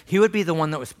 NSA. He would be the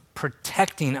one that was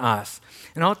protecting us.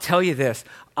 And I'll tell you this,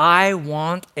 I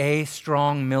want a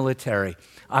strong military.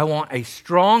 I want a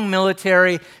strong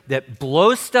military that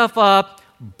blows stuff up,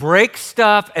 breaks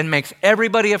stuff, and makes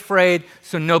everybody afraid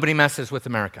so nobody messes with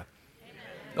America. Amen.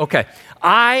 Okay.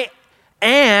 I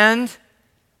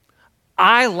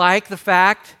like the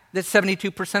fact that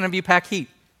 72% of you pack heat.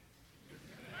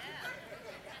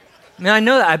 Now, I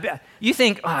know that. You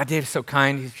think, oh, Dave's so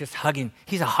kind. He's just hugging.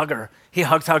 He's a hugger. He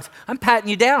hugs. I'm patting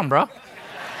you down, bro.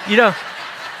 You know,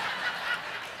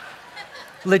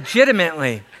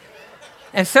 legitimately.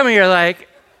 And some of you are like,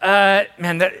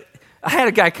 man, I had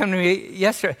a guy come to me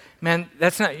yesterday. Man,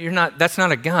 that's not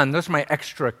a gun. Those are my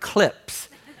extra clips.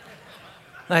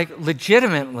 Like,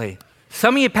 legitimately.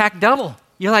 Some of you pack double.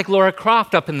 You're like Laura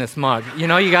Croft up in this mug. You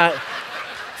know,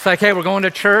 it's like, hey, we're going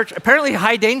to church. Apparently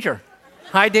high danger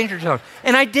zone.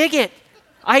 And I dig it.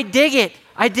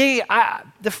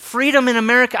 The freedom in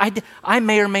America, I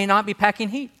may or may not be packing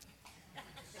heat.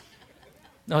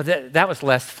 No, that was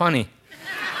less funny.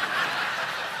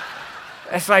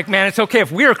 It's like, man, it's okay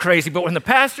if we're crazy, but when the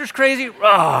pastor's crazy,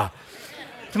 To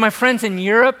my friends in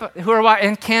Europe who are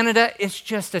in Canada, it's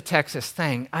just a Texas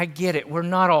thing. I get it. We're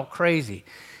not all crazy.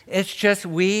 It's just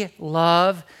we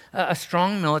love a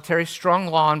strong military, strong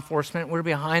law enforcement. We're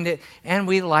behind it, and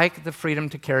we like the freedom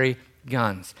to carry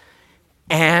guns.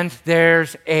 And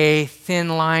there's a thin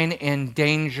line and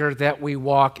danger that we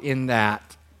walk in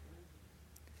that.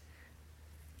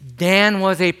 Dan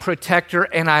was a protector,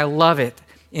 and I love it.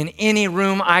 In any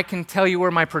room, I can tell you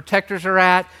where my protectors are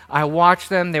at. I watch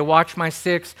them. They watch my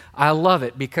six. I love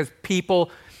it because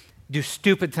people do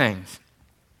stupid things.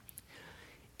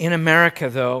 In America,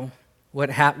 though,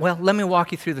 well, let me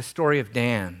walk you through the story of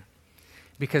Dan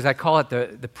because I call it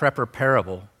the prepper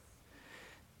parable.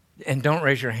 And don't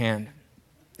raise your hand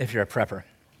if you're a prepper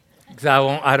because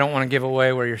I don't want to give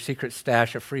away where your secret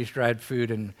stash of freeze-dried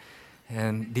food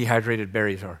and dehydrated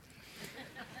berries are.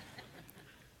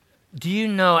 Do you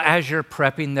know as you're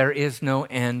prepping, there is no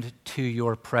end to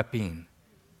your prepping?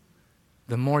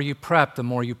 The more you prep, the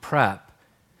more you prep.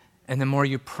 And the more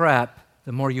you prep,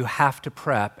 the more you have to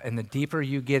prep. And the deeper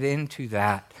you get into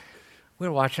that, I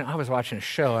was watching a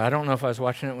show. I don't know if I was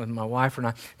watching it with my wife or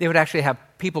not. They would actually have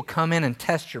people come in and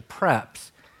test your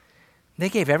preps. They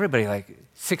gave everybody like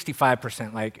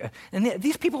 65%. And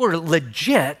these people were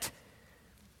legit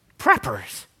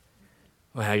preppers.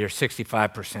 Well, you're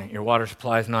 65%, your water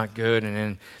supply is not good, and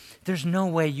then there's no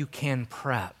way you can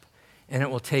prep. And it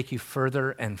will take you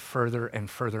further and further and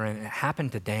further. And it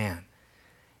happened to Dan.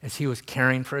 As he was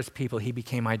caring for his people, he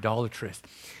became idolatrous.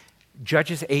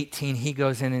 Judges 18, he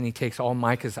goes in and he takes all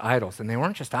Micah's idols. And they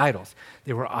weren't just idols.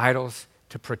 They were idols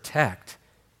to protect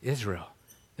Israel.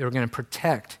 They were going to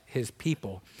protect his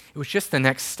people. It was just the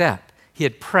next step. He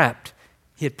had prepped.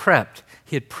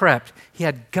 He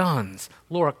had guns,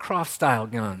 Laura Croft-style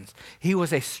guns. He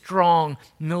was a strong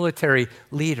military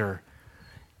leader,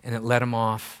 and it led him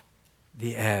off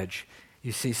the edge.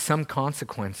 You see, some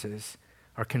consequences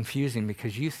are confusing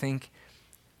because you think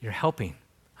you're helping.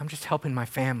 I'm just helping my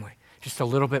family, just a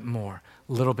little bit more,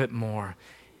 a little bit more.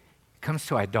 It comes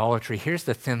to idolatry. Here's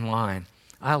the thin line.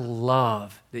 I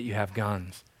love that you have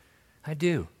guns. I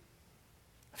do.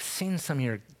 I've seen some of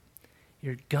your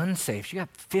gun safes. You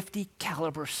got 50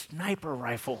 caliber sniper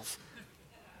rifles.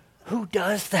 Who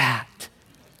does that?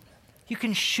 You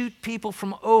can shoot people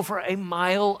from over a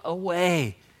mile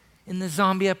away. in the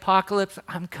zombie apocalypse,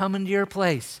 I'm coming to your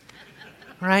place,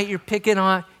 right? You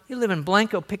live in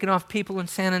Blanco picking off people in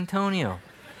San Antonio.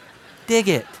 Dig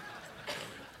it.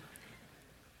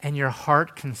 And your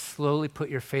heart can slowly put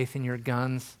your faith in your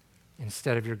guns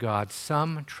instead of your God.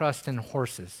 Some trust in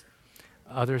horses,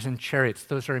 others in chariots.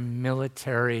 Those are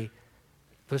military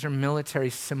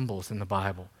symbols in the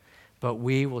Bible. But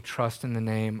we will trust in the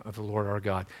name of the Lord our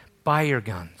God. Buy your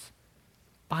guns.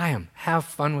 Buy them. Have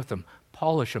fun with them.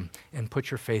 Polish them. And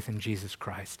put your faith in Jesus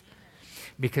Christ.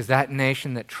 Because that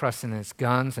nation that trusts in its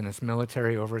guns and its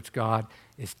military over its God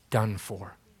is done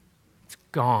for. It's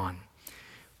gone.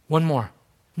 One more.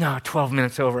 No, 12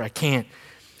 minutes over. I can't.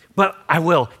 But I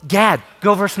will. Gad,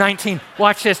 go verse 19.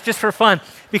 Watch this just for fun.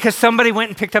 Because somebody went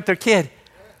and picked up their kid.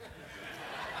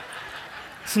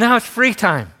 So now it's free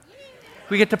time.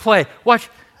 We get to play. Watch.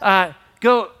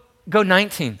 Go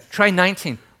 19. Try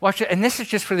 19. Watch it. And this is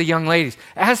just for the young ladies.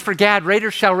 As for Gad,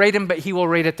 raiders shall raid him, but he will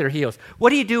raid at their heels.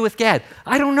 What do you do with Gad?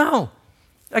 I don't know.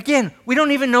 Again, we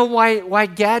don't even know why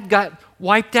Gad got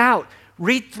wiped out.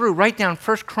 Read through. Write down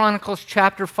 1 Chronicles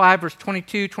chapter 5, verse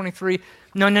 22, 23.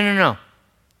 No.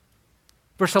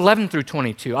 Verse 11 through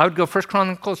 22. I would go 1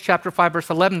 Chronicles chapter 5, verse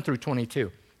 11 through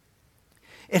 22.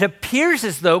 It appears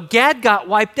as though Gad got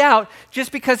wiped out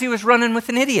just because he was running with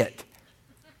an idiot.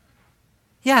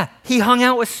 Yeah, he hung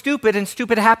out with stupid and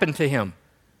stupid happened to him.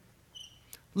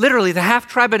 Literally, the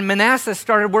half-tribe of Manasseh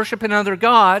started worshiping other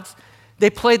gods.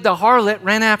 They played the harlot,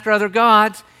 ran after other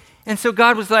gods. And so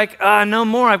God was like, no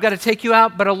more, I've got to take you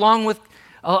out. But along with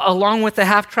the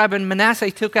half-tribe of Manasseh,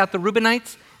 he took out the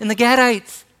Reubenites and the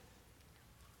Gadites.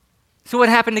 So what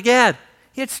happened to Gad?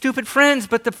 He had stupid friends,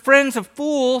 but the friends of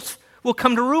fools will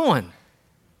come to ruin.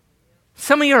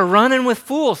 Some of you are running with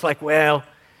fools like, well,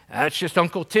 that's just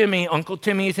Uncle Timmy. Uncle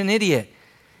Timmy's an idiot.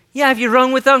 Yeah, if you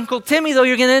run with Uncle Timmy, though,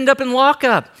 you're going to end up in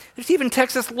lockup. There's even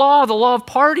Texas law, the law of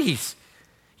parties.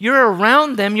 You're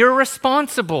around them, you're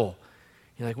responsible.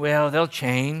 You're like, well, they'll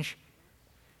change.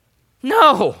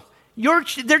 No,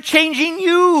 they're changing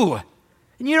you.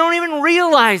 And you don't even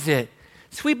realize it.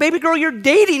 Sweet baby girl, you're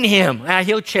dating him.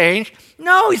 He'll change.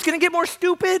 No, he's going to get more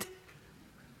stupid.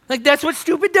 Like, that's what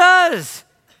stupid does.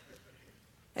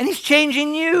 And he's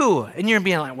changing you. And you're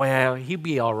being like, well, he'll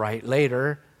be all right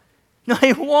later. No,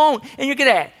 he won't. And you're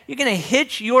gonna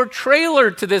hitch your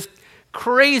trailer to this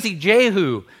crazy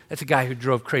Jehu. That's a guy who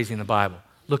drove crazy in the Bible.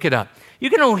 Look it up.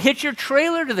 You're going to hitch your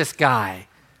trailer to this guy.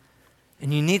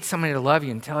 And you need somebody to love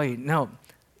you and tell you, no,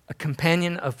 a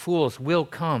companion of fools will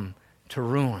come to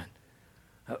ruin.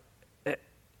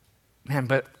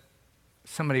 But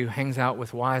somebody who hangs out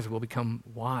with wise will become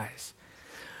wise.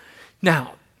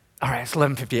 Now, all right, it's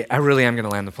 11:58. I really am going to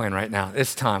land the plane right now.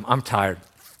 It's time. I'm tired.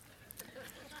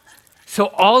 So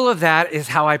all of that is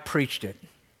how I preached it.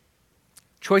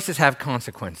 Choices have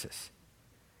consequences.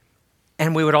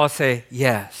 And we would all say,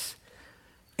 yes.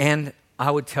 And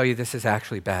I would tell you this is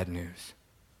actually bad news.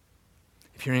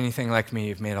 If you're anything like me,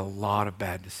 you've made a lot of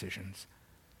bad decisions.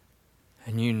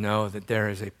 And you know that there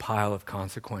is a pile of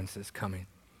consequences coming.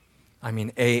 I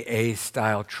mean,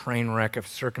 AA-style train wreck of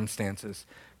circumstances,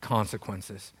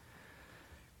 consequences.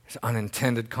 There's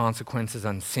unintended consequences,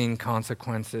 unseen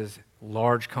consequences,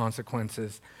 large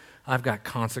consequences. I've got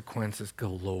consequences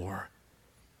galore.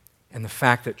 And the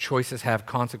fact that choices have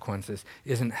consequences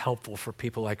isn't helpful for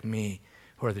people like me,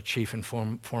 who are the chief and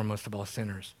foremost of all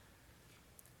sinners.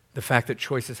 The fact that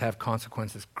choices have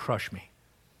consequences crush me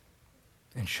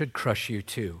and should crush you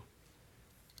too,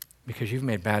 because you've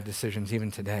made bad decisions even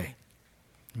today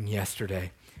and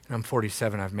yesterday. And I'm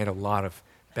 47, I've made a lot of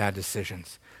bad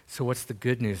decisions. So what's the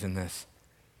good news in this?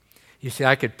 You see,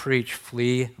 I could preach,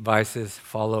 flee vices,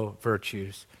 follow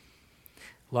virtues.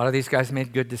 A lot of these guys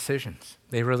made good decisions.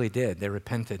 They really did. They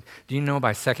repented. Do you know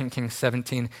by 2 Kings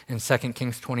 17 and 2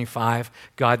 Kings 25,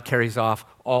 God carries off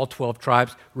all 12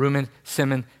 tribes, Reuben,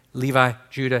 Simeon, Levi,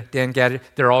 Judah, Dan, Gad,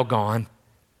 they're all gone.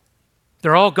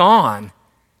 They're all gone.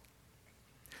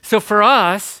 So for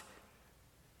us,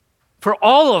 for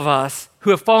all of us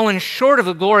who have fallen short of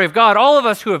the glory of God, all of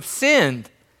us who have sinned,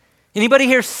 anybody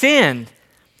here sinned,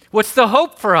 what's the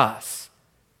hope for us?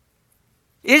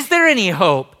 Is there any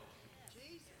hope?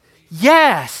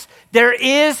 Yes, there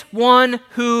is one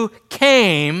who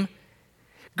came.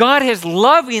 God has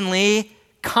lovingly,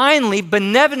 kindly,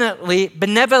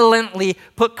 benevolently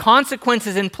put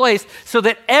consequences in place so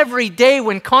that every day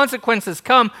when consequences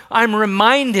come, I'm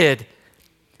reminded,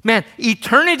 man,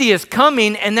 eternity is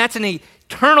coming and that's an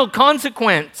eternal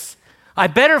consequence. I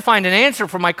better find an answer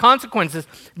for my consequences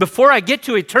before I get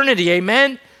to eternity,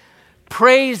 amen?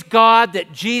 Praise God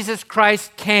that Jesus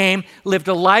Christ came, lived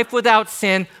a life without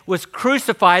sin, was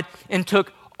crucified, and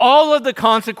took all of the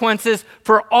consequences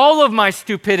for all of my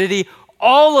stupidity,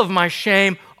 all of my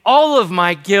shame, all of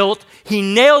my guilt. He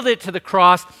nailed it to the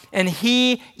cross, and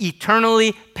he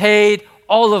eternally paid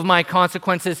all of my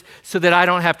consequences so that I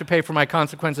don't have to pay for my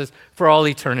consequences for all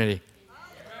eternity.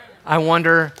 I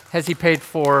wonder, has he paid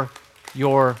for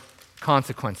your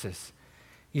consequences?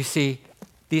 You see,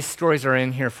 these stories are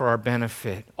in here for our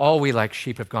benefit. All we like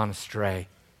sheep have gone astray.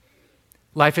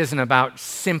 Life isn't about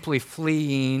simply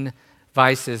fleeing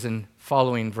vices and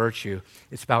following virtue.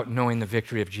 It's about knowing the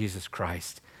victory of Jesus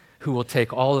Christ, who will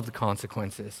take all of the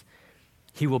consequences.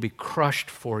 He will be crushed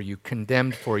for you,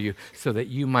 condemned for you, so that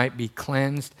you might be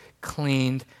cleansed,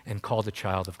 cleaned, and called a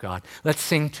child of God. Let's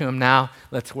sing to him now.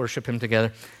 Let's worship him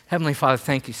together. Heavenly Father,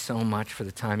 thank you so much for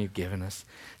the time you've given us.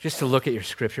 Just to look at your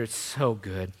scripture, it's so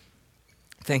good.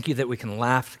 Thank you that we can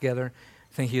laugh together.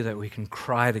 Thank you that we can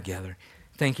cry together.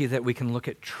 Thank you that we can look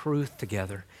at truth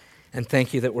together. And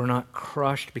thank you that we're not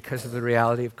crushed because of the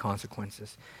reality of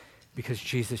consequences. Because,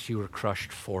 Jesus, you were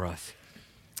crushed for us.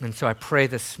 And so I pray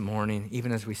this morning,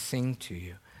 even as we sing to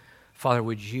you, Father,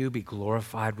 would you be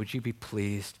glorified? Would you be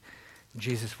pleased?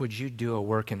 Jesus, would you do a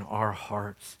work in our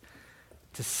hearts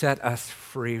to set us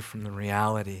free from the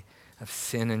reality of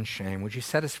sin and shame? Would you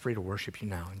set us free to worship you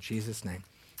now? In Jesus' name,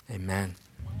 amen.